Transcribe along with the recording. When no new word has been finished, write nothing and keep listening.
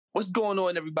What's going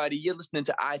on, everybody? You're listening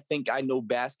to I Think I Know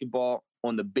Basketball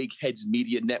on the Big Heads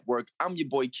Media Network. I'm your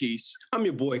boy, Keese. I'm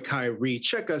your boy, Kyrie.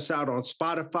 Check us out on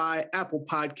Spotify, Apple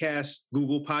Podcasts,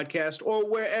 Google Podcasts, or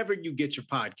wherever you get your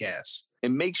podcasts.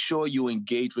 And make sure you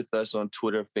engage with us on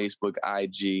Twitter, Facebook,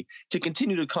 IG to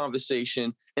continue the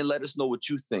conversation and let us know what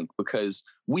you think, because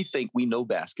we think we know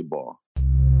basketball.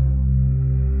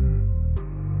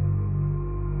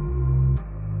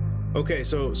 Okay,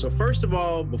 so first of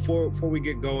all, before we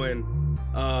get going,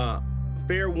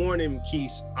 fair warning,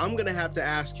 Keese, I'm gonna have to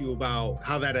ask you about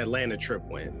how that Atlanta trip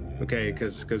went, okay?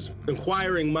 Because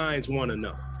inquiring minds want to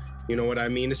know. You know what I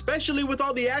mean? Especially with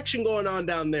all the action going on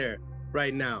down there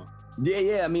right now.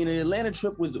 Yeah. I mean, the Atlanta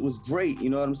trip was great. You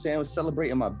know what I'm saying? I was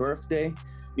celebrating my birthday.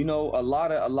 You know, a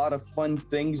lot of fun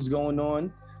things going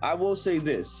on. I will say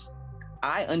this: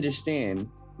 I understand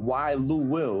why Lou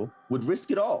Will would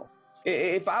risk it all.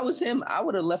 If I was him, I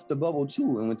would have left the bubble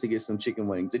too and went to get some chicken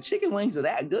wings. The chicken wings are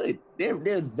that good. They're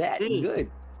that good.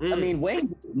 I mean,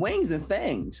 wings and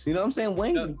things. You know what I'm saying?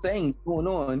 Wings and things going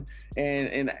on,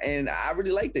 and I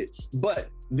really liked it. But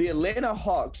the Atlanta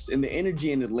Hawks and the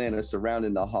energy in Atlanta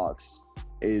surrounding the Hawks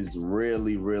is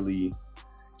really, really.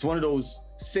 It's one of those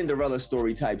Cinderella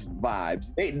story type vibes.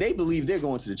 They believe they're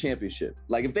going to the championship.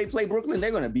 Like if they play Brooklyn, they're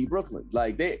going to beat Brooklyn.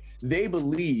 Like they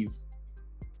believe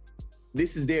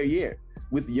this is their year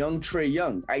with young Trae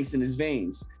Young, ice in his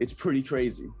veins. It's pretty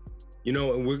crazy. You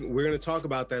know, and we're going to talk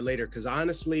about that later, because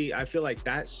honestly, I feel like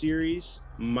that series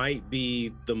might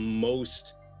be the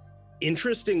most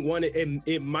interesting one.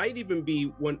 It might even be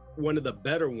one of the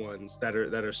better ones that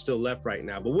are still left right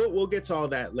now. But we'll get to all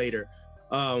that later.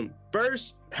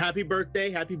 First, happy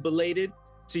birthday, happy belated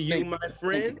to you, my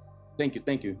friend. Thank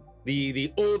you.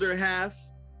 The older half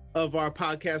of our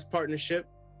podcast partnership.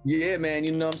 Yeah, man,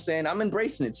 you know what I'm saying? I'm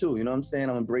embracing it too, you know what I'm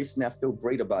saying? I'm embracing it. I feel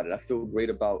great about it. I feel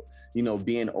great about, you know,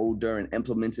 being older and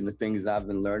implementing the things I've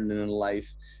been learning in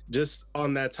life. Just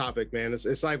on that topic, man,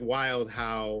 it's like wild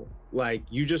how like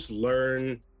you just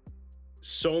learn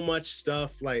so much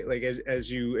stuff like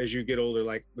as you get older.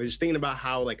 Like just thinking about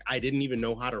how like I didn't even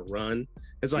know how to run.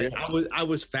 It's like I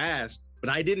was fast,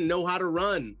 but I didn't know how to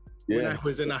run. When I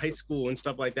was in high school and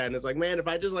stuff like that. And it's like, man, if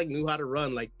I just like knew how to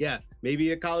run, like, yeah,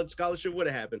 maybe a college scholarship would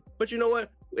have happened. But you know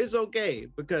what? It's okay,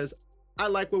 because I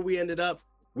like where we ended up.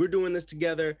 We're doing this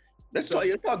together. Let's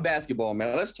talk basketball,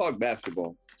 man. Let's talk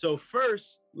basketball. So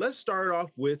first, let's start off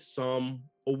with some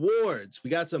awards. We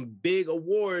got some big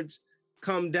awards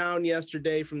come down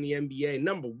yesterday from the NBA.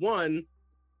 Number one,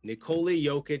 Nikola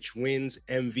Jokic wins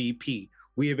MVP.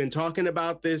 We have been talking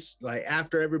about this like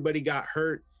after everybody got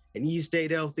hurt, and he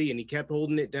stayed healthy and he kept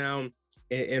holding it down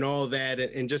and all that.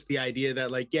 And just the idea that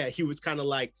like, yeah, he was kind of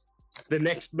like the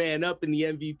next man up in the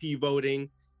MVP voting,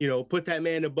 you know, put that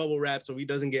man in bubble wrap so he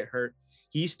doesn't get hurt.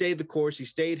 He stayed the course. He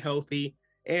stayed healthy.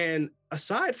 And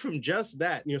aside from just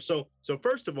that, you know, so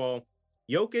first of all,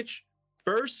 Jokic,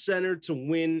 first center to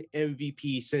win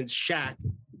MVP since Shaq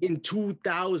in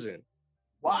 2000.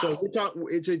 Wow. So we're talking,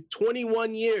 it's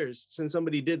 21 years since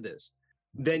somebody did this.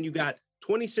 Then you got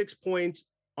 26 points,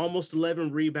 almost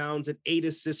 11 rebounds and 8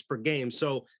 assists per game.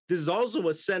 So this is also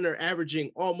a center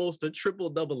averaging almost a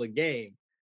triple-double a game,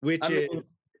 which is,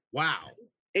 wow.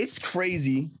 It's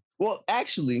crazy. Well,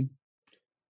 actually,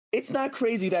 it's not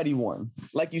crazy that he won.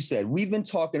 Like you said, we've been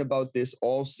talking about this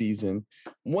all season.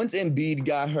 Once Embiid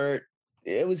got hurt,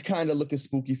 it was kind of looking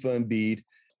spooky for Embiid.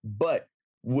 But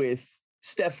with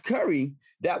Steph Curry,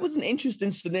 that was an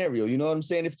interesting scenario. You know what I'm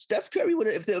saying? If Steph Curry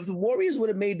if the Warriors would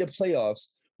have made the playoffs,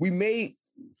 there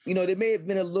may have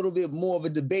been a little bit more of a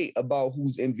debate about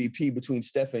who's MVP between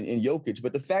Steph and Jokic.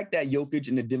 But the fact that Jokic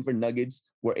and the Denver Nuggets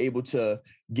were able to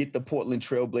get the Portland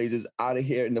Trailblazers out of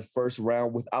here in the first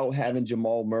round without having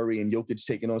Jamal Murray and Jokic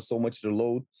taking on so much of the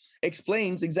load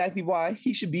explains exactly why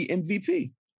he should be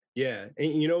MVP. Yeah.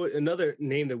 And, you know, another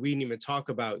name that we didn't even talk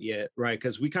about yet, right?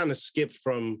 Because we kind of skipped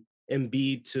from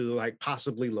Embiid to like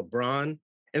possibly LeBron.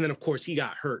 And then, of course, he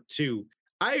got hurt too.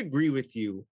 I agree with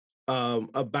you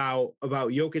about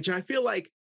Jokic. And I feel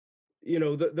like, you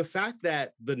know, the fact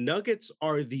that the Nuggets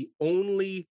are the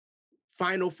only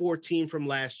Final Four team from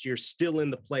last year still in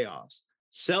the playoffs.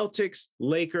 Celtics,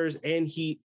 Lakers, and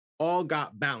Heat all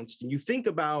got bounced. And you think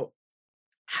about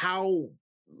how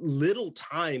little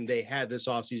time they had this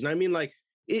offseason. I mean, like,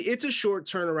 it's a short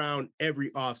turnaround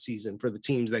every offseason for the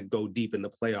teams that go deep in the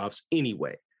playoffs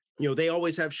anyway. You know, they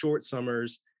always have short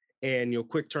summers and, you know,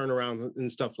 quick turnarounds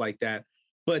and stuff like that.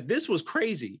 But this was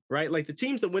crazy, right? Like the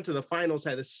teams that went to the finals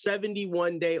had a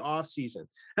 71-day offseason.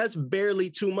 That's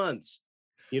barely 2 months,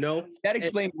 you know? That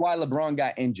explains why LeBron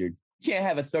got injured. can't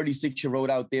have a 36-year-old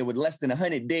out there with less than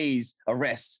 100 days of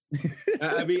rest.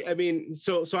 I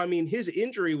mean, his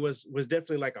injury was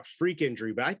definitely like a freak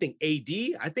injury, but I think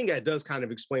that does kind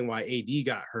of explain why AD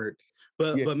got hurt.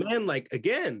 But man, like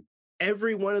again,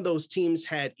 every one of those teams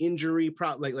had injury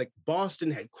like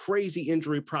Boston had crazy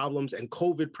injury problems and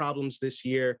COVID problems this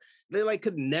year. They like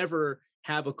could never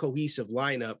have a cohesive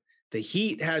lineup. The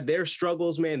Heat had their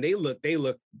struggles, man. They looked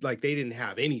like they didn't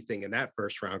have anything in that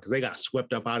first round because they got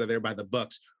swept up out of there by the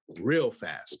Bucks real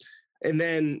fast. And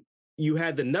then you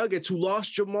had the Nuggets who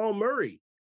lost Jamal Murray,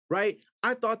 right?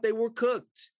 I thought they were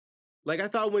cooked. Like I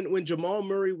thought when Jamal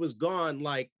Murray was gone,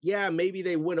 like, yeah, maybe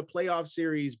they win a playoff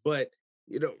series, but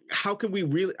you know, how can we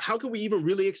even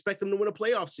really expect them to win a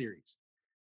playoff series?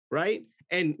 Right.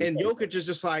 And Jokic is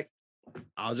just like,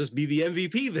 I'll just be the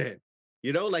MVP then,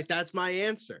 you know, like that's my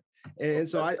answer. And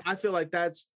so I feel like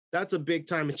that's a big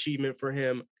time achievement for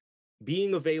him,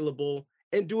 being available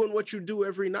and doing what you do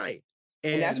every night.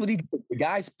 And that's what the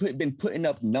guy's been putting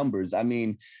up numbers. I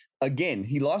mean, again,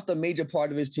 he lost a major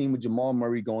part of his team with Jamal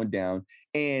Murray going down,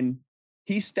 and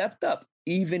he stepped up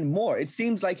even more. It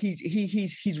seems like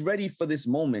he's ready for this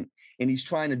moment, and he's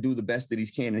trying to do the best that he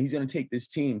can, and he's going to take this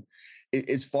team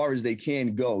as far as they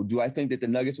can go. Do I think that the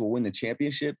Nuggets will win the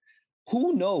championship?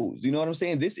 Who knows? You know what I'm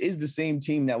saying? This is the same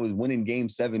team that was winning game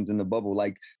sevens in the bubble.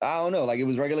 Like, I don't know, like it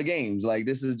was regular games. Like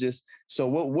this is just, so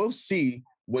we'll see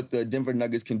what the Denver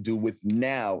Nuggets can do with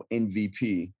now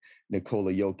MVP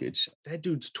Nikola Jokic. That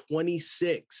dude's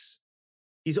 26.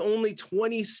 He's only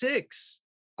 26.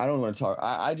 I don't want to talk.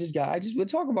 We're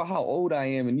talking about how old I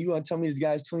am, and you want to tell me this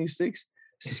guy's 26?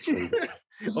 This is crazy.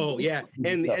 Oh yeah,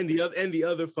 and the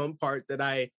other fun part that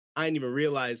I didn't even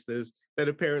realize this, that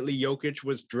apparently Jokic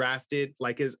was drafted,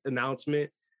 like his announcement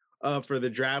for the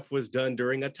draft was done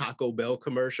during a Taco Bell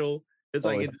commercial. It's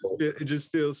like it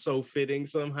just feels so fitting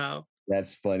somehow.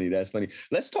 That's funny.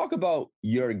 Let's talk about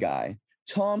your guy,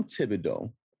 Tom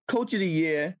Thibodeau, Coach of the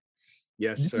Year.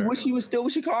 Yes, sir. Wish he was still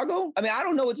with Chicago? I mean, I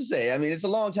don't know what to say. I mean, it's a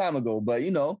long time ago, but, you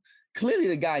know, clearly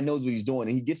the guy knows what he's doing,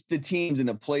 and he gets the teams and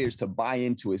the players to buy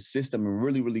into his system and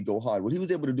really, really go hard. What he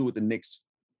was able to do with the Knicks,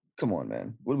 come on,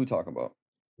 man. What are we talking about?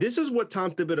 This is what Tom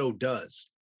Thibodeau does.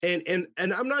 And I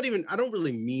don't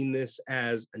really mean this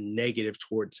as a negative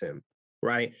towards him,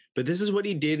 right? But this is what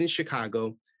he did in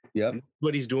Chicago. Yeah.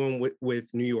 What he's doing with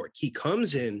New York. He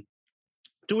comes in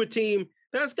to a team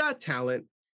that's got talent.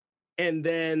 And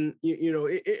then, you know,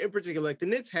 in particular, like the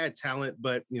Knicks had talent,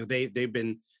 but, you know, they've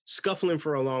been scuffling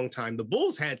for a long time. The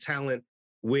Bulls had talent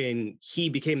when he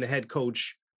became the head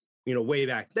coach, you know, way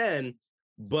back then,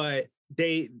 but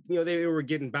they were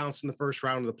getting bounced in the first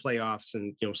round of the playoffs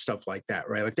and, you know, stuff like that,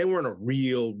 right? Like they weren't a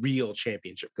real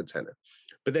championship contender.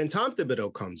 But then Tom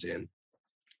Thibodeau comes in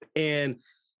and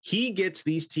he gets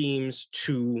these teams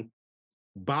to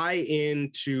buy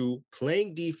into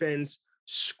playing defense,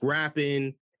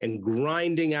 scrapping, and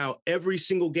grinding out every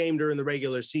single game during the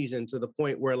regular season to the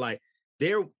point where like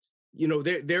they're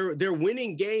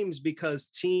winning games because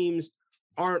teams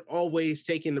aren't always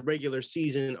taking the regular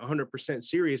season 100%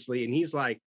 seriously. And he's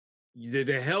like,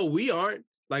 the hell we aren't.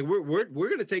 Like we're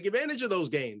going to take advantage of those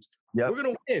games. Yep. We're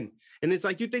going to win. And it's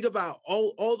like you think about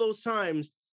all those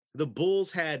times the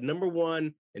Bulls had number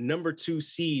 1 and number 2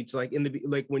 seeds, like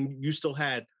when you still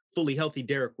had fully healthy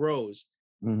Derrick Rose.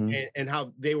 Mm-hmm. And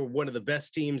how they were one of the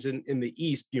best teams in the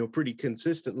East, you know, pretty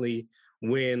consistently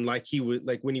when he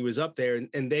was up there.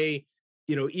 And they,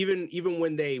 you know, even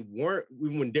when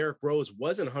when Derrick Rose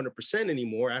wasn't 100%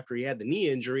 anymore after he had the knee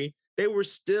injury, they were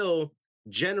still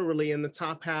generally in the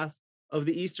top half of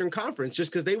the Eastern Conference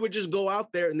just because they would just go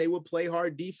out there and they would play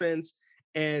hard defense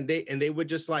and they would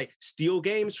just like steal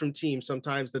games from teams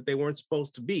sometimes that they weren't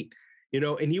supposed to beat, you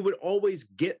know, and he would always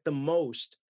get the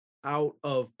most out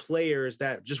of players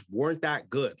that just weren't that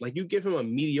good. Like you give him a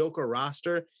mediocre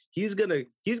roster, he's gonna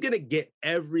get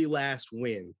every last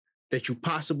win that you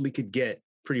possibly could get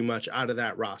pretty much out of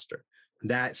that roster.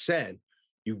 That said,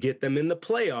 you get them in the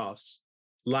playoffs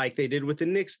like they did with the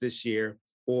Knicks this year,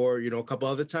 or, you know, a couple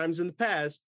other times in the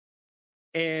past,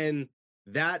 and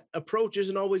that approach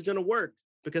isn't always going to work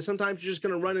because sometimes you're just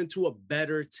going to run into a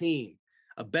better team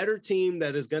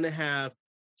that is going to have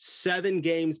 7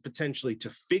 games potentially to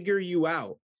figure you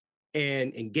out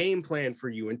and game plan for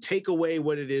you and take away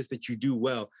what it is that you do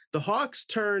well. The Hawks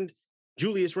turned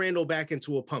Julius Randle back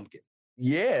into a pumpkin.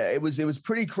 Yeah, it was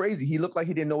pretty crazy. He looked like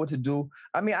he didn't know what to do.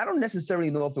 I mean, I don't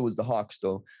necessarily know if it was the Hawks,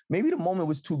 though. Maybe the moment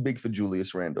was too big for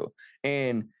Julius Randle.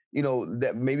 And, you know,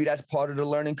 that maybe that's part of the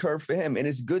learning curve for him. And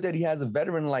it's good that he has a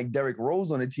veteran like Derrick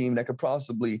Rose on the team that could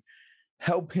possibly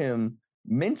help him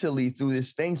mentally through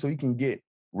this thing so he can get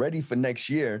ready for next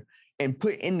year and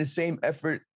put in the same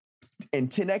effort and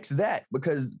 10x that,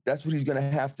 because that's what he's going to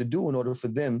have to do in order for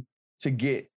them to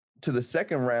get to the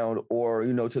second round or,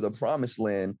 to the promised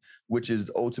land, which is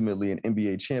ultimately an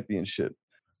NBA championship.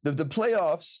 The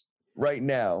playoffs right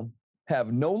now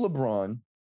have no LeBron,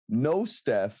 no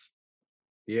Steph.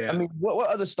 Yeah. I mean, what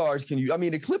other stars can you? I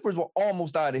mean, the Clippers were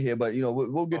almost out of here, but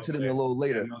we'll get to them a little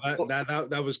later. Yeah, no,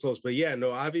 that was close, but yeah,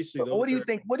 no, obviously. What do you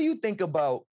think? What do you think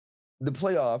about the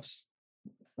playoffs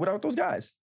without those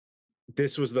guys?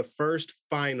 This was the first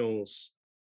finals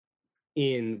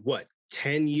in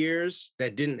 10 years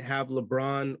that didn't have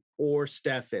LeBron or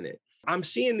Steph in it. I'm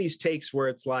seeing these takes where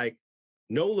it's like,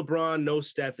 no LeBron, no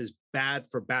Steph is bad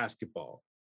for basketball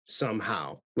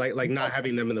somehow, like not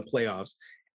having them in the playoffs.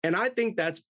 And I think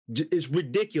is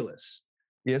ridiculous.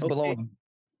 Yes, baloney.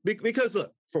 Because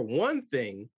look, for one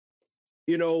thing,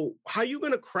 how you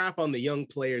going to crap on the young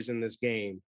players in this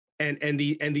game and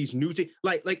these new teams?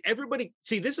 Like everybody,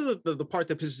 see, this is the part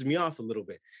that pisses me off a little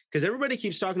bit, because everybody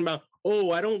keeps talking about,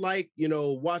 oh, I don't like,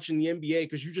 watching the NBA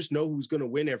because you just know who's going to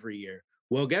win every year.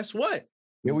 Well, guess what?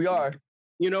 Here we are.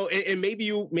 And maybe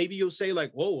you'll say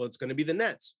like, whoa, well, it's going to be the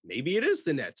Nets. Maybe it is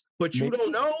the Nets, but you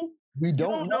don't know. We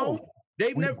don't know.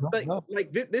 They've never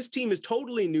this team is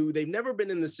totally new. They've never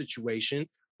been in this situation,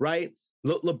 right?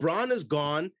 LeBron is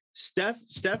gone. Steph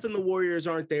and the Warriors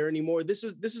aren't there anymore. This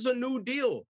is a new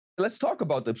deal. Let's talk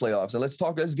about the playoffs and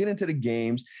let's get into the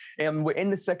games. And we're in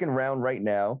the second round right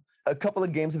now. A couple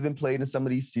of games have been played in some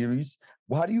of these series.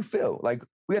 Well, how do you feel? Like,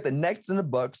 we got the Nets and the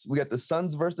Bucks, we got the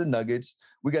Suns versus the Nuggets,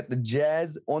 we got the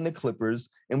Jazz on the Clippers,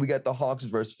 and we got the Hawks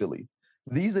versus Philly.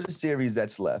 These are the series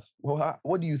that's left. Well,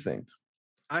 what do you think?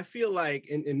 I feel like,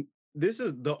 and this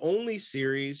is the only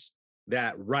series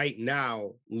that right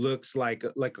now looks like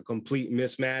a complete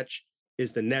mismatch,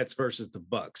 is the Nets versus the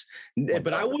Bucks.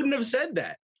 But I wouldn't have said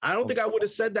that. I don't think I would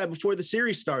have said that before the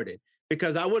series started,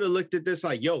 because I would have looked at this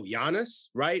like, yo, Giannis,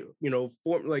 right?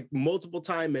 For like multiple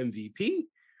time MVP,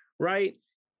 right?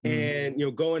 Mm-hmm.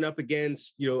 And, going up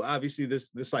against, obviously this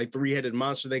like three-headed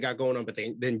monster they got going on, but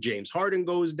then James Harden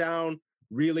goes down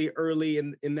really early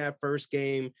in that first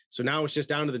game. So now it's just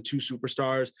down to the two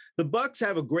superstars. The Bucks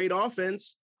have a great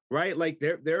offense, right? Like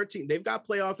they're a team, they've got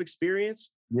playoff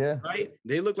experience. Yeah. Right.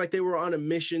 They look like they were on a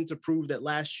mission to prove that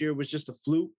last year was just a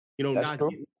fluke,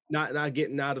 not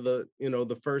getting out of the,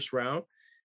 the first round.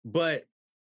 But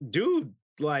dude,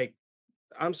 like,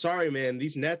 I'm sorry, man,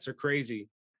 these Nets are crazy.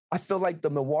 I feel like the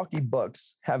Milwaukee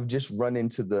Bucks have just run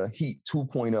into the Heat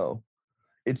 2.0.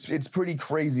 It's pretty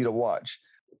crazy to watch.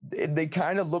 They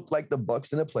kind of look like the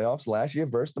Bucks in the playoffs last year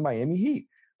versus the Miami Heat.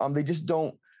 They just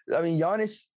don't. I mean,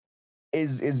 Giannis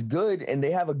is good, and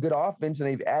they have a good offense, and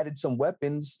they've added some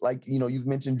weapons. Like, you've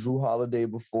mentioned Jrue Holiday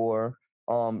before.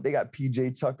 They got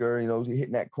PJ Tucker,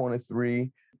 hitting that corner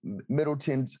three.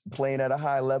 Middleton's playing at a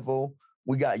high level.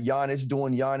 We got Giannis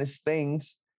doing Giannis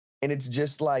things, and it's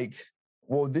just like,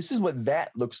 well, this is what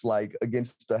that looks like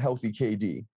against a healthy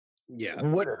KD. Yeah.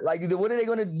 What are they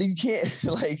going to do? You can't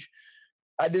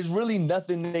there's really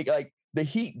nothing. The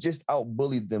Heat just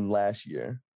out-bullied them last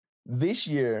year. This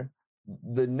year,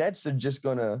 the Nets are just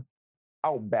going to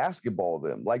out-basketball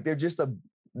them. Like, they're just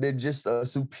a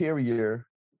superior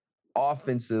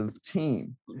offensive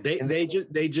team.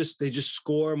 They just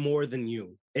score more than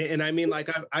you. And I mean, like,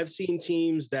 I've seen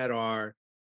teams that are,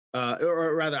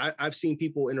 or rather, I've seen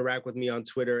people interact with me on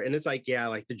Twitter, and it's like, yeah,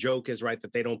 like the joke is right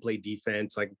that they don't play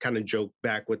defense. Like, kind of joke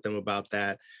back with them about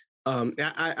that.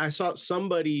 I saw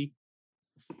somebody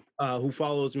who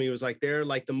follows me was like, they're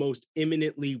like the most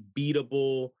imminently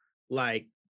beatable, like,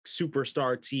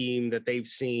 superstar team that they've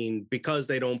seen because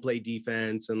they don't play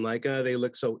defense, and like they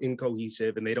look so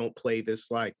incohesive, and they don't play this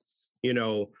like,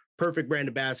 perfect brand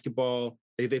of basketball.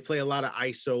 They play a lot of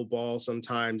ISO ball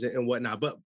sometimes and whatnot.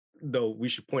 But though we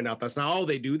should point out that's not all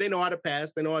they do. They know how to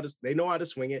pass. They know how to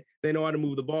swing it. They know how to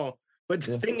move the ball. But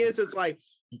the thing is, it's like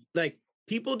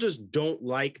people just don't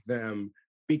like them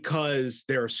because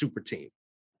they're a super team,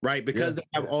 right? Because they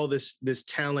have all this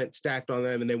talent stacked on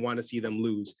them, and they want to see them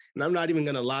lose. And I'm not even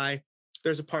going to lie.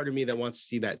 There's a part of me that wants to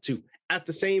see that too. At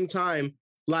the same time,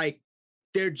 like,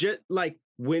 they're just like,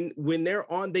 when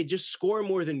they're on, they just score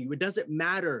more than you. It doesn't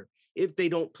matter if they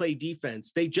don't play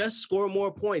defense. They just score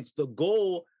more points. The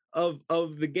goal of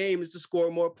the game is to score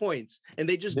more points. And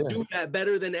they just do that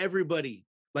better than everybody.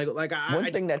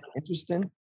 One thing that's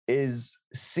interesting is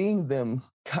seeing them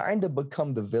kind of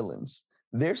become the villains.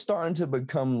 They're starting to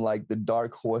become like the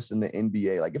dark horse in the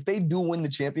NBA. Like, if they do win the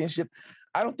championship,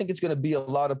 I don't think it's going to be a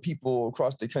lot of people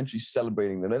across the country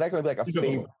celebrating them. They're not going to be like a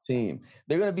favorite team.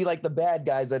 They're going to be like the bad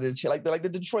guys that are like the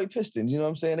Detroit Pistons. You know what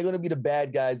I'm saying? They're going to be the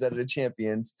bad guys that are the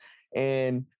champions.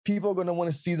 and people are going to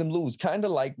want to see them lose, kind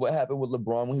of like what happened with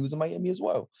LeBron when he was in Miami as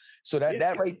well. So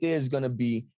that right there is going to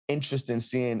be interesting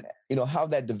seeing, how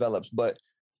that develops. But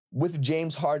with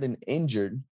James Harden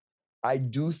injured, I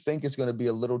do think it's going to be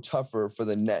a little tougher for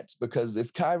the Nets, because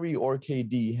if Kyrie or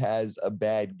KD has a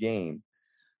bad game,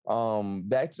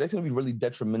 that's going to be really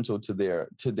detrimental to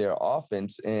their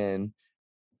offense. And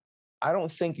I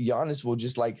don't think Giannis will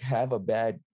just like have a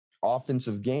bad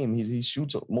offensive game. He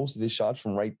shoots most of his shots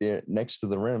from right there next to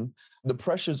the rim. The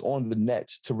pressure's on the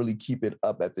Nets to really keep it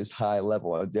up at this high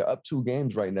level. They're up 2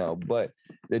 games right now, but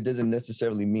it doesn't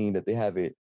necessarily mean that they have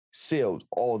it sealed,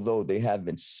 although they have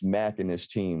been smacking this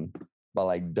team by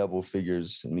like double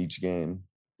figures in each game.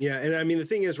 Yeah, and I mean the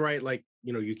thing is, right, like,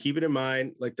 you keep it in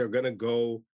mind, like they're gonna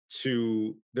go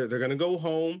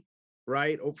home,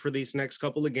 right, for these next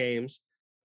couple of games.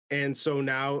 And so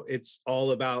now it's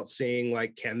all about seeing,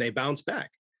 like, can they bounce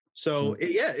back? So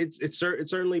it's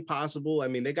certainly possible. I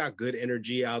mean, they got good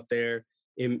energy out there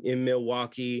in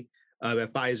Milwaukee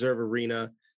at Fiserv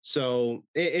Arena. So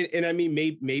and I mean,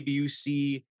 maybe you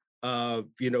see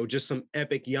just some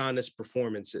epic Giannis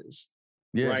performances.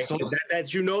 Yeah, right. So that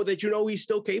he's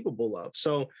still capable of.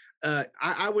 So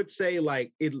I would say,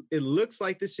 like, it looks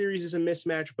like the series is a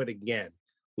mismatch, but again,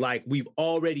 like, we've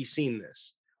already seen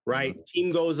this. Right. Mm-hmm.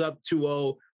 Team goes up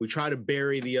 2-0. We try to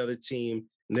bury the other team,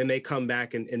 and then they come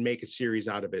back and make a series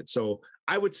out of it. So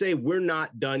I would say we're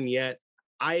not done yet.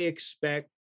 I expect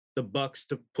the Bucks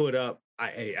to put up.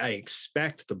 I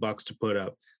expect the Bucks to put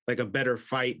up like a better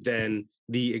fight than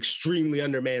the extremely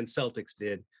undermanned Celtics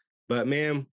did. But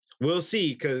man, we'll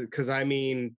see. Because I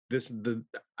mean,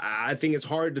 I think it's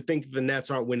hard to think that the Nets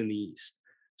aren't winning the East.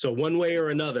 So one way or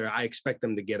another, I expect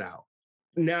them to get out.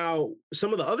 Now,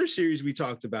 some of the other series we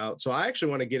talked about, so I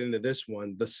actually want to get into this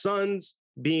one. The Suns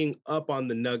being up on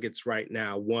the Nuggets right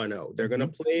now, 1-0. They're going to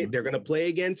play. They're going to play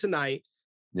again tonight.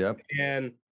 Yep.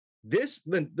 And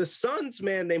the Suns,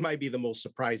 man, they might be the most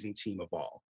surprising team of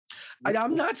all.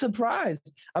 I'm not surprised.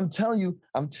 I'm telling you.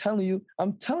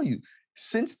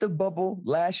 Since the bubble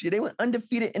last year, they went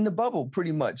undefeated in the bubble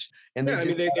pretty much. And they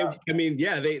went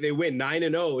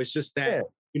 9-0. It's just that. Yeah.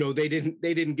 They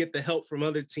didn't get the help from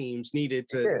other teams needed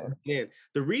to win.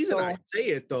 The reason I say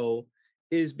it, though,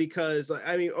 is because,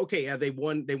 I mean, okay, yeah, they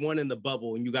won in the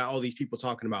bubble, and you got all these people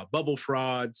talking about bubble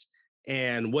frauds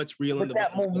and what's real in the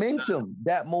bubble.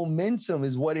 That momentum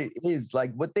is what it is.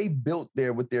 Like, what they built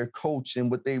there with their coach and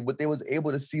what they was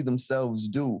able to see themselves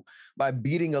do by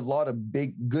beating a lot of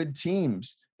good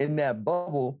teams in that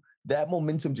bubble. That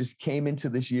momentum just came into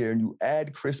this year, and you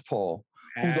add Chris Paul.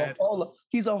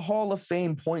 He's a Hall of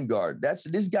Fame point guard.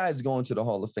 This guy's going to the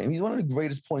Hall of Fame. He's one of the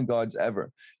greatest point guards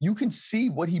ever. You can see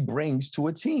what he brings to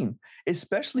a team,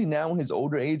 especially now in his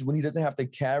older age, when he doesn't have to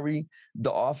carry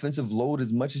the offensive load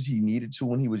as much as he needed to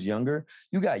when he was younger.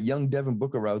 You got young Devin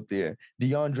Booker out there,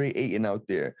 DeAndre Ayton out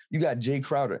there. You got Jay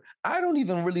Crowder. I don't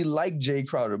even really like Jay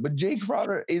Crowder, but Jay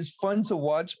Crowder is fun to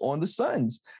watch on the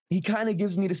Suns. He kind of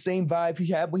gives me the same vibe he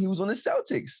had when he was on the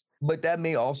Celtics, but that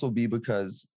may also be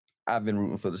because I've been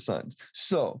rooting for the Suns.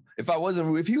 So if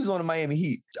he was on the Miami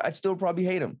Heat, I'd still probably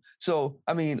hate him. So,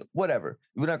 I mean, whatever.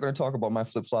 We're not going to talk about my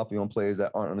flip-flopping on players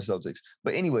that aren't on the Celtics.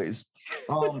 But anyways,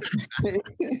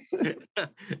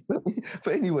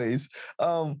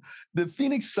 the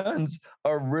Phoenix Suns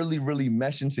are really, really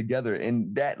meshing together.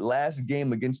 And that last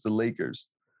game against the Lakers,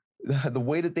 the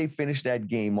way that they finished that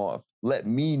game off, let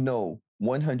me know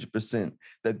 100%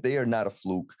 that they are not a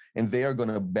fluke, and they are going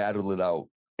to battle it out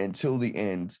until the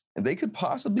end, and they could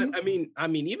possibly. I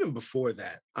mean, even before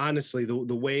that, honestly, the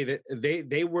way that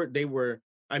they were.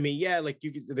 I mean, yeah, like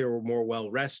they were more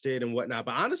well rested and whatnot.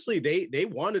 But honestly, they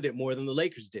wanted it more than the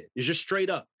Lakers did. It's just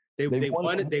straight up. They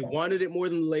wanted it more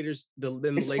than the Lakers. Than the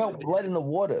Lakers. Felt blood in the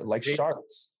water, like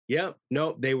sharks. Yeah,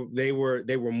 no, they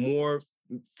were more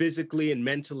physically and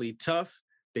mentally tough.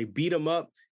 They beat them up,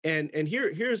 and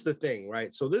here's the thing,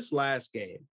 right? So this last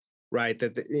game. Right,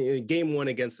 that game 1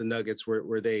 against the Nuggets,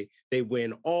 where they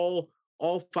win all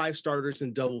 5 starters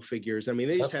in double figures. I mean,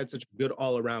 they just had such a good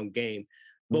all around game.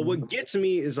 But what gets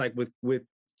me is like with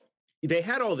they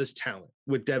had all this talent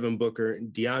with Devin Booker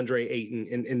and DeAndre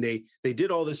Ayton, and they did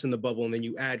all this in the bubble, and then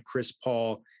you add Chris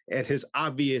Paul and his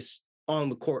obvious on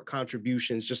the court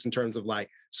contributions, just in terms of like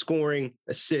scoring,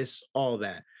 assists, all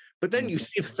that. But then you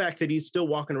see the fact that he's still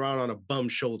walking around on a bum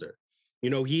shoulder.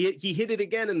 He hit it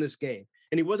again in this game.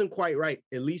 And he wasn't quite right,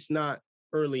 at least not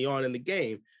early on in the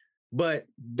game. But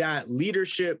that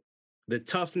leadership, the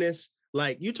toughness,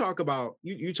 like you talk about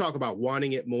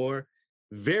wanting it more.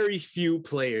 Very few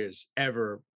players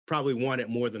ever probably want it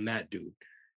more than that dude.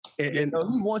 And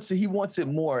he wants it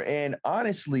more. And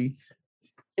honestly,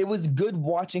 it was good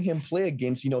watching him play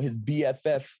against, his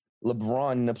BFF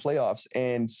LeBron in the playoffs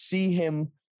and see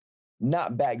him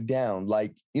not back down.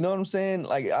 Like, you know what I'm saying?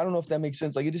 Like, I don't know if that makes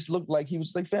sense. Like, it just looked like he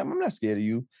was like, fam, I'm not scared of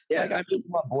you. Yeah, like, I mean,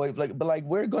 my boy. Like, but like,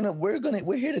 we're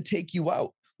here to take you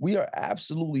out. We are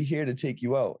absolutely here to take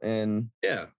you out. And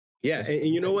yeah. And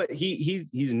you know what?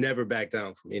 He's never backed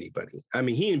down from anybody. I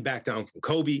mean, he didn't back down from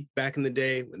Kobe back in the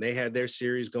day when they had their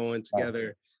series going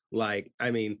together. Like, I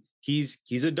mean, he's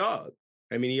a dog.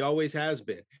 I mean, he always has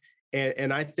been.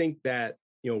 And I think that,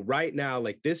 right now,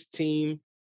 like this team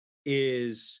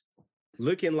is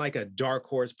looking like a dark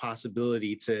horse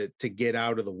possibility to get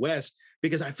out of the West,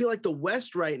 because I feel like the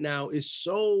West right now is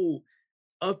so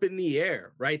up in the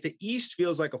air, right? The East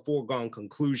feels like a foregone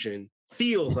conclusion.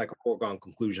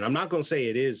 I'm not going to say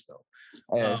it is, though.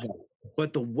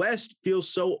 But the West feels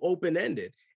so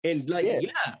open-ended. And like,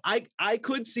 I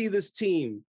could see this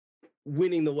team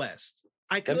winning the West.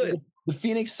 I could. I mean, the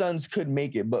Phoenix Suns could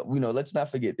make it, but let's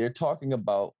not forget they're talking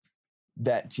about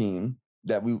that team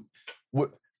that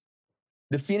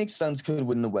the Phoenix Suns could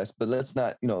win the West, but let's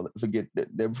not forget that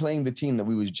they're playing the team that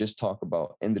we was just talking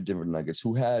about in the Denver Nuggets,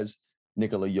 who has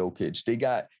Nikola Jokic. They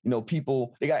got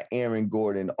people. They got Aaron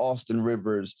Gordon, Austin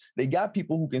Rivers. They got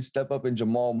people who can step up in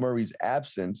Jamal Murray's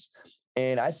absence.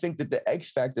 And I think that the X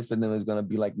factor for them is going to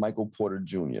be like Michael Porter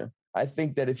Jr. I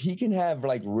think that if he can have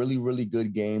like really, really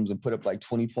good games and put up like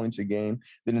 20 points a game,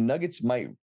 then the Nuggets might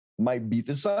beat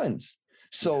the Suns.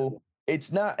 So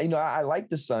it's not, I like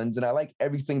the Suns and I like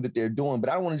everything that they're doing, but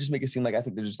I don't want to just make it seem like I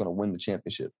think they're just going to win the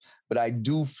championship. But I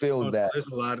do feel that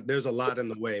there's a lot in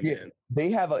the way, man.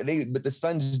 But the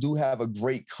Suns do have a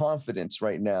great confidence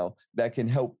right now that can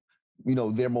help,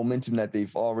 their momentum that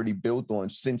they've already built on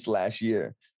since last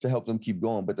year to help them keep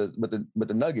going. But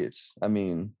the Nuggets, I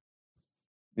mean,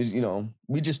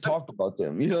 we just talked about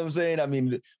them. You know what I'm saying? I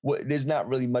mean, there's not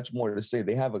really much more to say.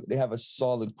 They have a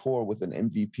solid core with an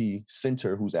MVP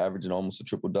center who's averaging almost a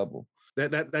triple-double.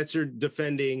 That's your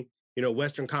defending,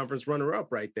 Western Conference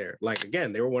runner-up right there. Like,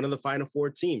 again, they were one of the Final Four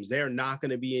teams. They are not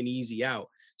going to be an easy out.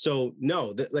 So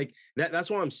no, that's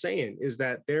what I'm saying is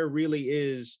that there really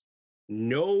is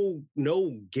no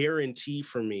guarantee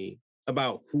for me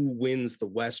about who wins the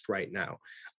West right now.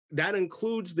 That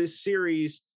includes this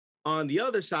series on the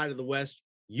other side of the West,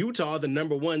 Utah, the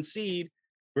number 1 seed,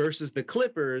 versus the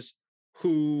Clippers,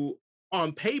 who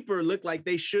on paper look like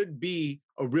they should be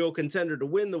a real contender to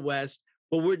win the West,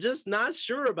 but we're just not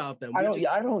sure about them.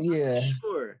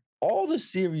 Sure. All the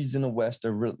series in the West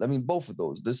are real. I mean, both of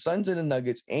those, the Suns and the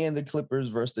Nuggets and the Clippers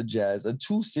versus the Jazz, are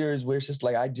two series where it's just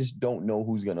like, I just don't know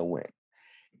who's going to win.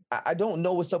 I don't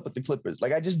know what's up with the Clippers.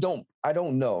 Like, I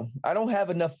don't know. I don't have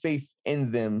enough faith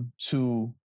in them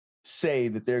to say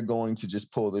that they're going to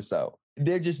just pull this out.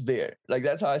 They're just there. Like,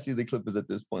 that's how I see the Clippers at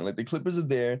this point. Like, the Clippers are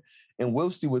there, and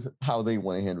we'll see how they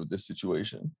want to handle this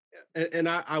situation. And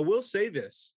I will say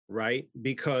this, right?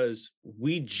 Because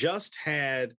we just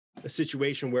had a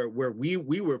situation where we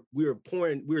were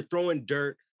throwing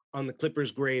dirt on the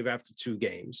Clippers' grave after 2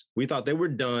 games. We thought they were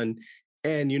done,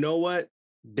 and you know what?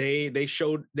 They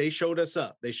showed us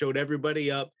up. They showed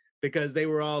everybody up. Because they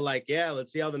were all like, yeah,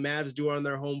 let's see how the Mavs do on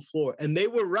their home floor. And they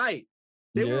were right.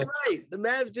 They were right. The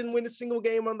Mavs didn't win a single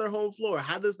game on their home floor.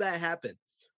 How does that happen?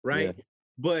 Right. Yeah.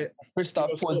 But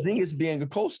Kristaps Porzingis being a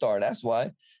co-star, that's why.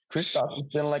 Kristaps is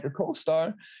feeling like a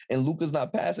co-star and Luka's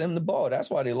not passing him the ball. That's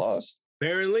why they lost.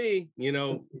 Apparently,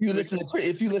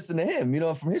 if you listen to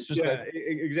him, from his perspective.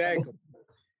 Yeah, exactly.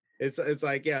 It's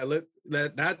like, yeah,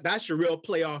 that's your real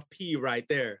playoff P right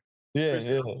there. Yeah.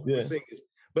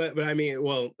 But I mean,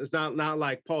 well, it's not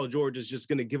like Paul George is just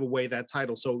going to give away that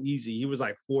title so easy. He was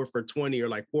like 4 for 20 or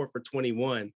like 4 for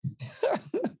 21,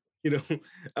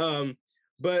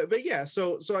 But yeah,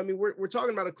 so I mean, we're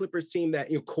talking about a Clippers team that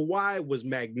Kawhi was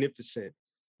magnificent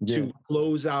to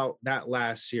close out that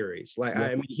last series. Like,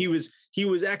 I mean, he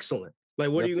was excellent.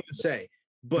 Like, what are you going to say?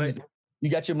 But you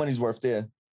got your money's worth there.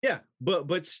 Yeah,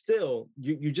 but still,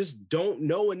 you just don't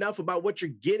know enough about what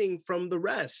you're getting from the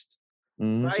rest.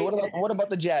 Mm-hmm. Right? So what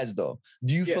about the Jazz, though?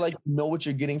 Do you feel like you know what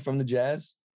you're getting from the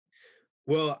Jazz?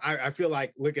 Well, I feel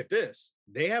like, look at this.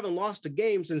 They haven't lost a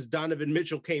game since Donovan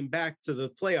Mitchell came back to the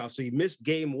playoffs. So he missed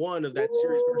game 1 of that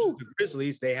series versus the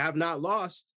Grizzlies. They have not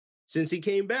lost since he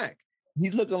came back.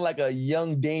 He's looking like a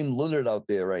young Dame Lillard out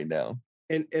there right now.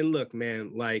 And look,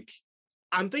 man, like,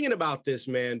 I'm thinking about this,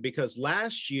 man, because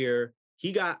last year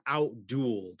he got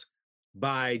out-dueled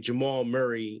by Jamal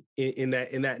Murray in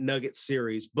that Nuggets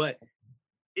series. But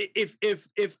if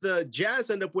the Jazz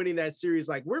end up winning that series,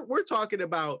 like, we're talking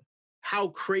about how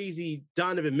crazy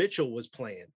Donovan Mitchell was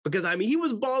playing, because I mean, he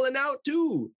was balling out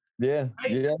too. Yeah.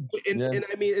 Right? And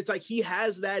I mean, it's like he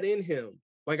has that in him.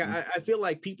 Like, I feel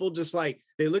like people just like,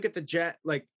 they look at the Jazz,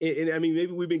 like, and I mean,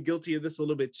 maybe we've been guilty of this a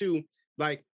little bit too.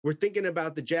 Like, we're thinking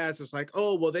about the Jazz. It's like,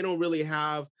 oh, well, they don't really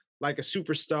have like a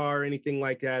superstar or anything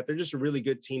like that. They're just a really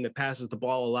good team that passes the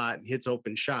ball a lot and hits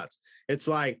open shots. It's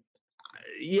like,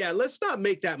 yeah, let's not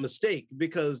make that mistake,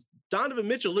 because Donovan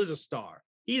Mitchell is a star.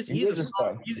 He's a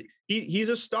star. He's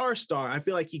a star. I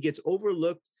feel like he gets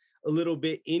overlooked a little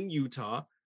bit in Utah,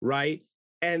 right?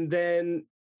 And then,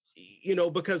 you know,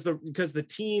 because the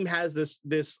team has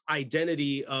this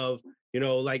identity of, you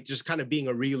know, like just kind of being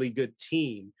a really good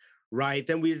team, right?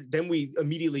 Then we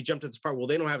immediately jump to this part. Well,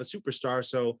 they don't have a superstar,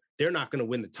 so they're not going to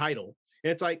win the title.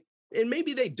 And it's like, and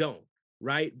maybe they don't,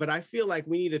 right? But I feel like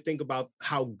we need to think about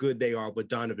how good they are with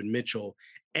Donovan Mitchell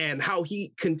and how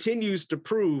he continues to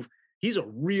prove he's a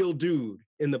real dude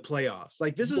in the playoffs.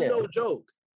 Like, this is no joke.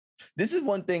 This is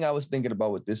one thing I was thinking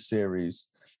about with this series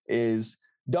is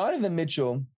Donovan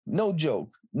Mitchell, no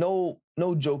joke, no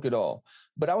joke at all.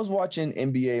 But I was watching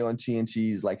NBA on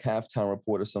TNT's like halftime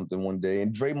report or something one day,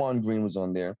 and Draymond Green was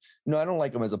on there. You know, I don't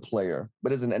like him as a player,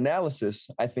 but as an analysis,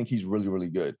 I think he's really, really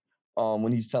good.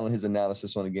 When he's telling his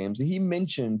analysis on the games, and he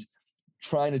mentioned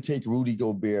trying to take Rudy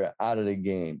Gobert out of the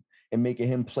game and making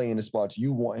him play in the spots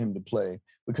you want him to play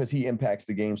because he impacts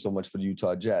the game so much for the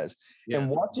Utah Jazz. Yeah. And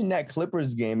watching that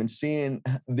Clippers game and seeing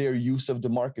their use of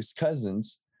DeMarcus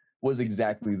Cousins was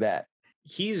exactly that.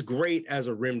 He's great as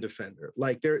a rim defender.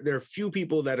 Like, there are few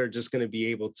people that are just going to be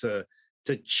able to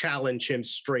challenge him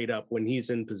straight up when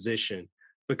he's in position,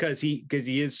 because he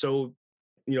is so,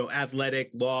 you know,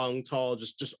 athletic, long, tall,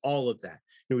 just all of that.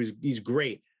 You know, he's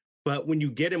great. But when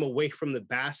you get him away from the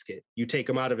basket, you take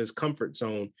him out of his comfort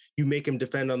zone, you make him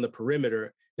defend on the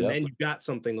perimeter, and then you got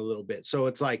something a little bit. So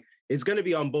it's like, it's going to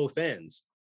be on both ends,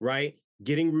 right?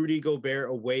 Getting Rudy Gobert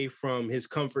away from his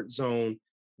comfort zone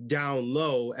down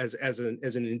low as an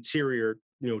interior,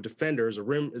 you know, defender, as a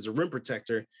rim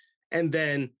protector, and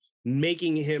then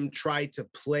making him try to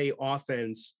play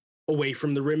offense away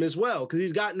from the rim as well, because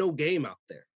he's got no game out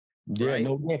there. Yeah, right?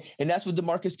 No game. And that's what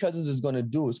DeMarcus Cousins is going to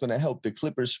do. It's going to help the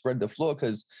Clippers spread the floor,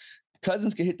 because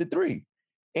Cousins can hit the three,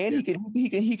 and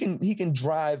he can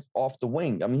drive off the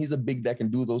wing. I mean, he's a big that can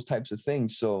do those types of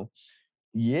things. So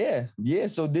yeah.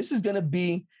 So this is going to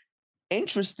be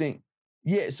interesting.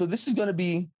 Yeah, so this is going to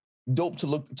be dope to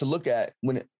look at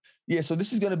when it. Yeah, so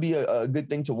this is going to be a good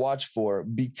thing to watch for,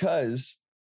 because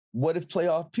what if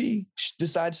playoff P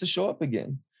decides to show up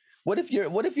again? What if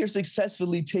you're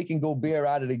successfully taking Gobert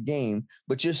out of the game,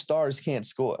 but your stars can't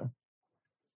score?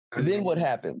 Then what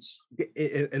happens?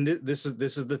 And this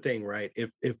is the thing, right?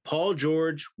 If Paul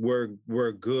George were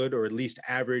good, or at least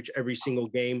average every single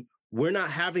game, we're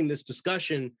not having this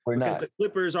discussion, because the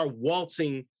Clippers are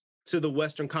waltzing to the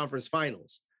Western Conference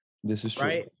Finals. This is true,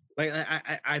 right? Like,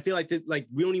 I feel like that, like,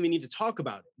 we don't even need to talk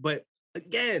about it. But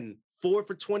again, 4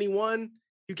 for 21,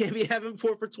 you can't be having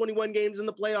 4 for 21 games in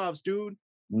the playoffs, dude.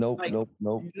 Nope.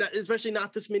 Not, especially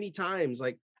not this many times.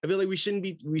 Like, I feel like we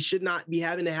should not be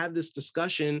having to have this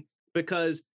discussion,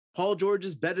 because Paul George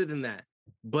is better than that.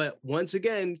 But once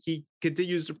again, he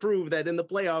continues to prove that in the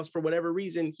playoffs, for whatever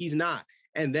reason, he's not.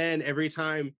 And then every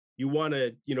time you want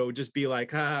to, you know, just be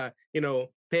like, you know,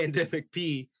 pandemic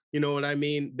P, you know what I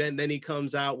mean? Then he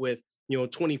comes out with, you know,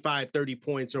 25, 30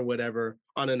 points or whatever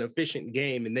on an efficient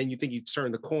game. And then you think you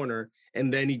turn the corner,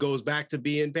 and then he goes back to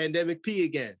being pandemic P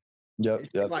again. Yep.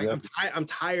 I'm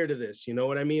tired of this. You know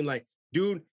what I mean? Like,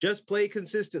 dude, just play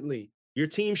consistently. Your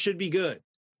team should be good.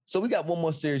 So we got one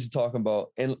more series to talk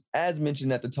about. And as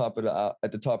mentioned at the top of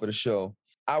the show,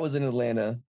 I was in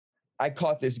Atlanta. I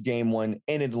caught this game one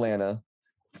in Atlanta.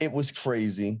 It was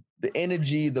crazy. The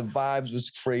energy, the vibes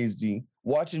was crazy.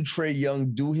 Watching Trae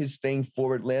Young do his thing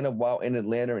for Atlanta while in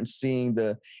Atlanta, and seeing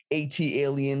the AT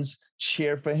aliens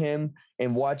cheer for him,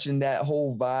 and watching that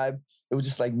whole vibe, it was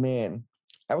just like, man,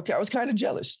 I was kind of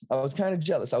jealous. I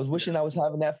was wishing I was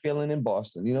having that feeling in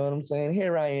Boston. You know what I'm saying?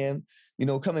 Here I am, you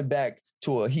know, coming back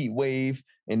to a heat wave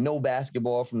and no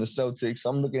basketball from the Celtics.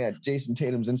 I'm looking at Jason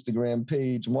Tatum's Instagram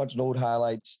page and watching old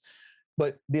highlights.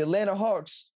 But the Atlanta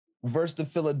Hawks versus the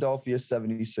Philadelphia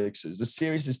 76ers. The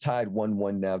series is tied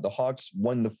 1-1 now. The Hawks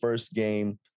won the first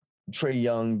game. Trae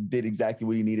Young did exactly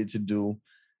what he needed to do.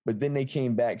 But then they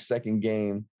came back second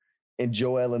game, and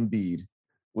Joel Embiid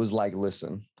was like,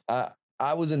 listen,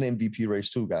 I was in the MVP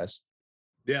race too, guys.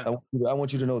 Yeah. I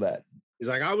want you to know that. He's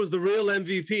like, I was the real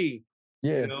MVP.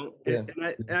 Yeah. You know? And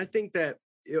I think that,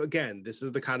 again, this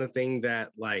is the kind of thing that,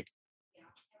 like,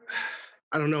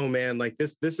 I don't know, man. Like,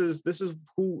 this is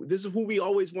who we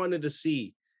always wanted to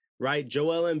see, right?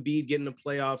 Joel Embiid get in a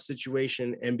playoff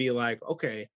situation and be like,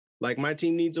 okay, like, my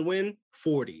team needs a win,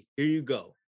 40. Here you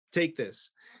go. Take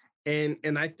this.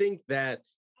 And I think that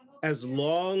as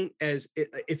long as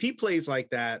if he plays like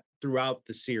that throughout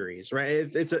the series, right?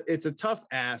 It's a tough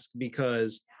ask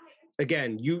because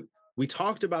again, we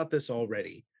talked about this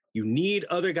already. You need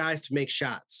other guys to make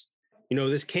shots.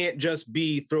 This can't just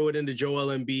be throw it into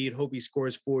Joel Embiid, hope he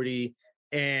scores 40,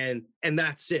 and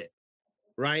that's it,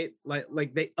 right?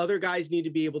 Like the other guys need to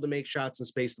be able to make shots and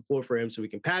space the floor for him so he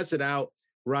can pass it out,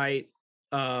 right?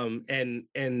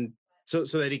 And so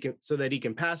that he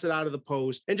can pass it out of the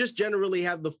post and just generally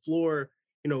have the floor,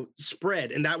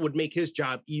 spread, and that would make his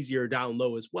job easier down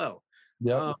low as well.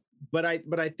 Yeah. But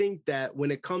I think that when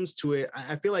it comes to it,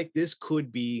 I feel like this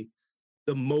could be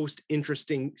the most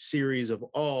interesting series of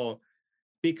all,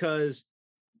 because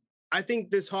I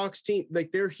think this Hawks team,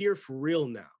 like, they're here for real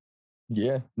now.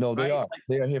 Yeah, no, they right? are.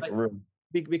 They are here for real.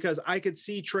 Because I could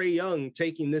see Trae Young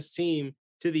taking this team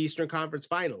to the Eastern Conference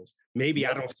Finals. Maybe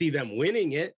I don't see them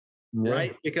winning it,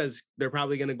 right? Because they're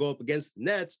probably going to go up against the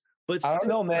Nets. But I don't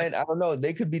know, man. I don't know.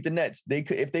 They could beat the Nets. They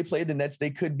could, if they played the Nets,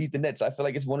 they could beat the Nets. I feel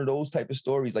like it's one of those type of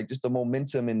stories, like just the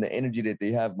momentum and the energy that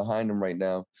they have behind them right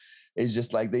now. It's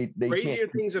just like they crazier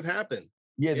things have happened.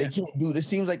 Yeah, they can't do. It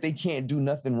seems like they can't do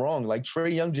nothing wrong. Like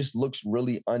Trae Young just looks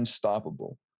really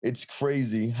unstoppable. It's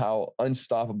crazy how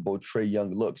unstoppable Trae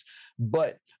Young looks.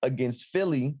 But against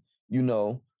Philly,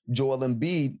 Joel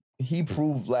Embiid, he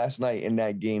proved last night in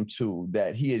that game too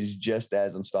that he is just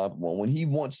as unstoppable. When he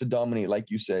wants to dominate,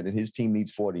 like you said, and his team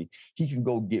needs 40, he can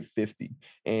go get 50.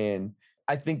 And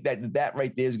I think that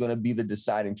right there is going to be the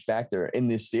deciding factor in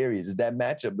this series, is that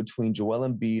matchup between Joel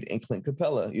Embiid and Clint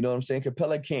Capella. You know what I'm saying?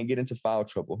 Capella can't get into foul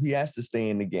trouble. He has to stay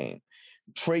in the game.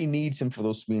 Trae needs him for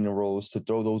those screen and rolls to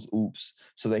throw those oops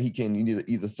so that he can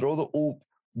either throw the oop,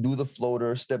 do the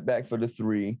floater, step back for the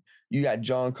three. You got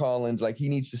John Collins, like he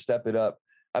needs to step it up.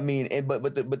 I mean, but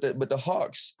the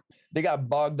Hawks, they got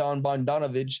Bogdan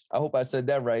Bogdanovic. I hope I said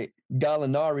that right.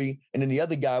 Gallinari, and then the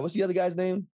other guy. What's the other guy's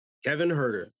name? Kevin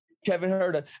Huerter.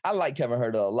 I like Kevin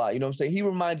Huerter a lot. You know what I'm saying? He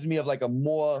reminds me of like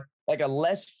a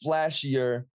less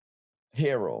flashier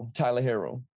Hero, Tyler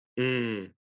Hero.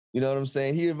 You know what I'm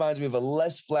saying? He reminds me of a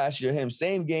less flashier him.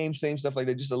 Same game, same stuff like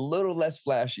that, just a little less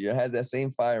flashier, has that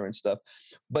same fire and stuff.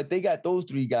 But they got those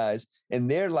three guys, and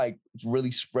they're like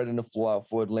really spreading the floor out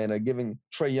for Atlanta, giving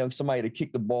Trae Young somebody to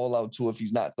kick the ball out to if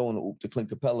he's not throwing the oop to Clint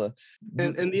Capella.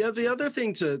 And the other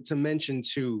thing to mention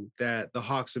too that the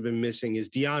Hawks have been missing is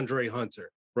DeAndre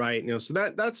Hunter, right? So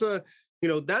that's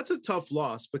a tough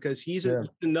loss because he's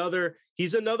another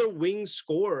wing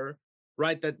scorer,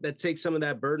 right? That takes some of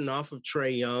that burden off of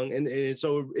Trae Young, and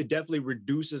so it definitely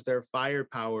reduces their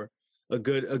firepower a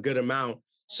good amount.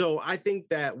 So I think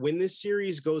that when this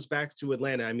series goes back to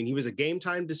Atlanta, I mean, he was a game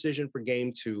time decision for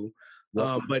game 2,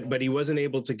 but he wasn't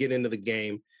able to get into the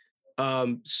game.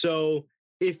 So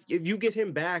if you get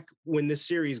him back when this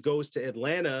series goes to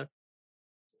Atlanta,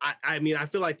 I mean, I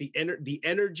feel like the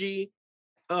energy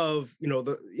of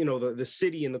the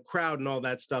city and the crowd and all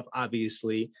that stuff,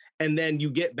 obviously, and then you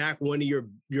get back one of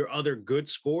your other good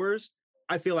scorers,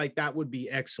 I feel like that would be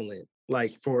excellent,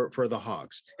 like for the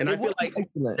Hawks. And I feel like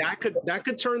that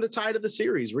could turn the tide of the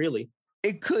series, really.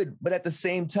 It could, but at the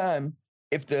same time,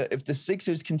 if the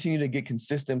Sixers continue to get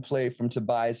consistent play from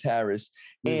Tobias Harris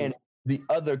and the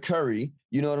other Curry,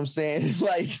 you know what I'm saying?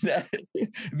 Like that,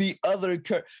 the other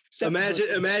Curry.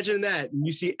 Imagine that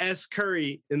you see S.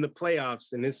 Curry in the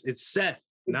playoffs, and it's Seth,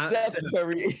 not Seth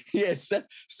Curry. Yeah,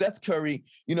 Seth Curry.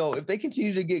 If they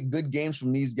continue to get good games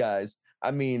from these guys, I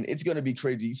mean, it's going to be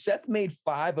crazy. Seth made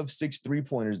 5 of 6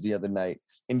 3-pointers the other night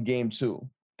in game 2.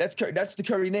 That's the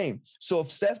Curry name. So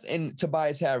if Seth and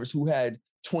Tobias Harris, who had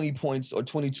 20 points or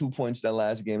 22 points that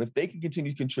last game, if they can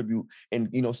continue to contribute and,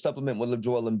 supplement what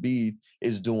Joel Embiid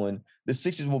is doing, the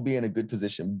Sixers will be in a good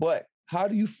position. But how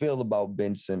do you feel about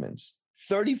Ben Simmons?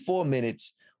 34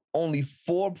 minutes, only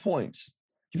 4 points.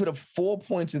 He put up 4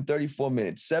 points in 34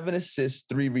 minutes, 7 assists,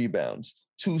 3 rebounds,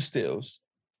 2 steals.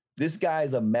 This guy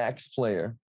is a max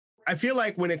player. I feel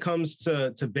like when it comes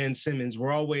to Ben Simmons,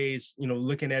 we're always,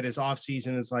 looking at his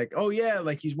offseason. It's like, oh yeah,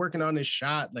 like he's working on his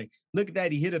shot. Like, look at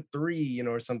that, he hit a 3,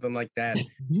 or something like that.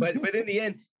 but in the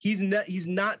end, he's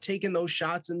not taking those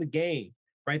shots in the game,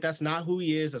 right? That's not who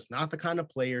he is. That's not the kind of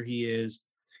player he is.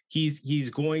 He's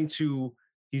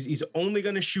only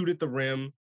going to shoot at the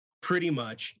rim, pretty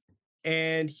much,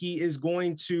 and he is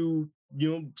going to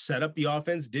set up the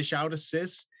offense, dish out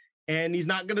assists, and he's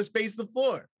not going to space the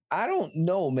floor. I don't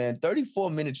know, man.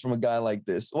 34 minutes from a guy like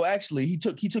this. Well, actually, he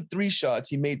took 3 shots.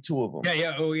 He made 2 of them.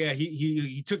 Yeah. Oh, yeah.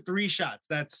 He took 3 shots.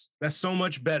 That's so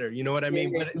much better. You know what I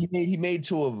mean? Yeah, he made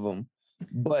 2 of them.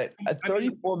 But at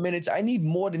 34 minutes, I need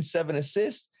more than 7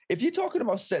 assists. If you're talking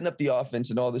about setting up the offense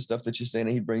and all this stuff that you're saying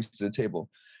that he brings to the table,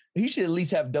 he should at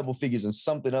least have double figures in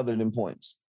something other than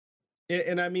points.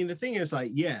 And I mean, the thing is,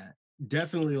 like, yeah,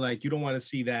 definitely, like, you don't want to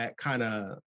see that kind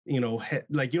of,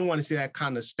 like, you don't want to see that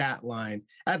kind of stat line.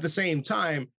 At the same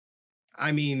time,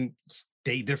 I mean,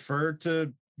 they deferred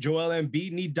to Joel Embiid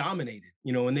and he dominated,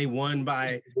 and they won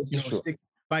by,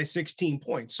 by 16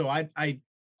 points. So I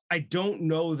don't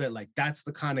know that, like, that's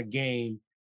the kind of game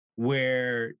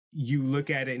where you look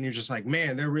at it and you're just like,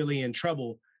 man, they're really in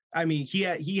trouble. I mean,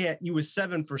 he was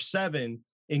 7 for 7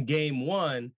 in game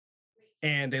 1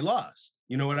 and they lost.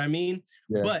 You know what I mean?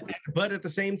 Yeah. But at the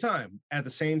same time,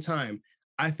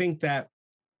 I think that,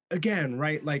 again,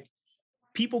 right, like,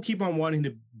 people keep on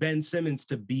wanting Ben Simmons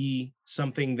to be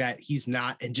something that he's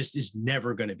not and just is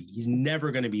never going to be. He's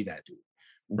never going to be that dude,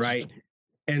 right?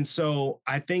 And so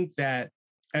I think that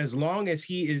as long as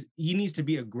he needs to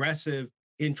be aggressive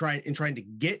in trying to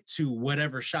get to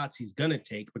whatever shots he's going to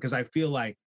take, because I feel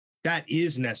like that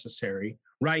is necessary,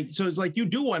 right? So it's like, you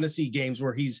do want to see games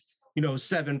where he's,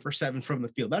 7 for 7 from the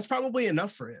field. That's probably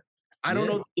enough for him. I don't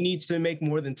know if he needs to make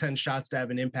more than 10 shots to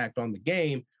have an impact on the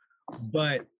game,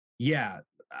 but yeah,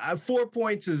 4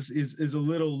 points is a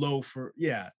little low for,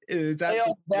 it's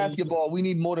playoff basketball. We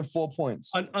need more than 4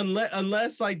 points.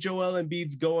 Unless like Joel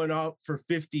Embiid's going off for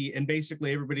 50 and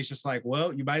basically everybody's just like,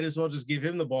 well, you might as well just give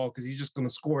him the ball because he's just going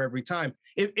to score every time.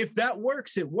 If that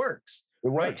works, it works. It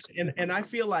works. Right? And I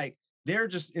feel like they're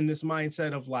just in this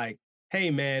mindset of like, hey,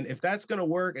 man, if that's going to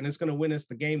work and it's going to win us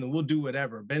the game, then we'll do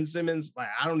whatever. Ben Simmons, like,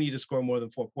 I don't need to score more than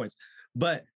 4 points.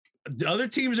 But the other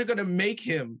teams are going to make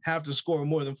him have to score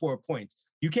more than 4 points.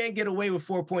 You can't get away with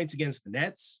 4 points against the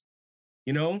Nets,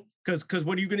 because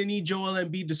what are you going to need Joel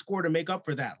Embiid to score to make up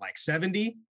for that? Like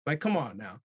 70? Like, come on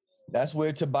now. That's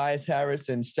where Tobias Harris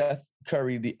and Seth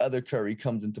Curry, the other Curry,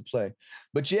 comes into play.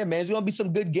 But yeah, man, there's going to be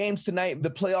some good games tonight. The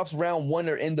playoffs round 1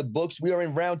 are in the books. We are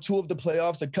in round 2 of the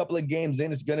playoffs, a couple of games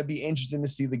in. It's going to be interesting to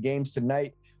see the games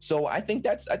tonight. So I think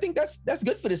that's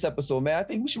good for this episode, man. I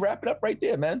think we should wrap it up right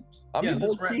there, man.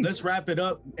 Let's wrap it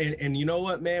up. And you know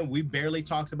what, man? We barely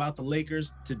talked about the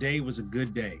Lakers. Today was a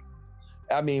good day.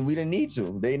 I mean, we didn't need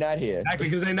to. They're not here. Exactly,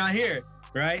 because they're not here,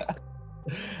 right?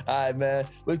 All right, man.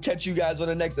 We'll catch you guys on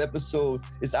the next episode.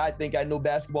 It's I Think I Know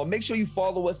Basketball. Make sure you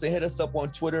follow us and hit us up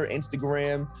on Twitter,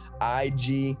 Instagram,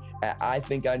 IG at I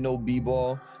Think I Know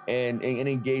B-Ball and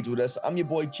engage with us. I'm your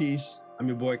boy Keys. I'm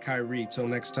your boy Kyrie. Till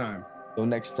next time. Till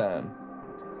next time.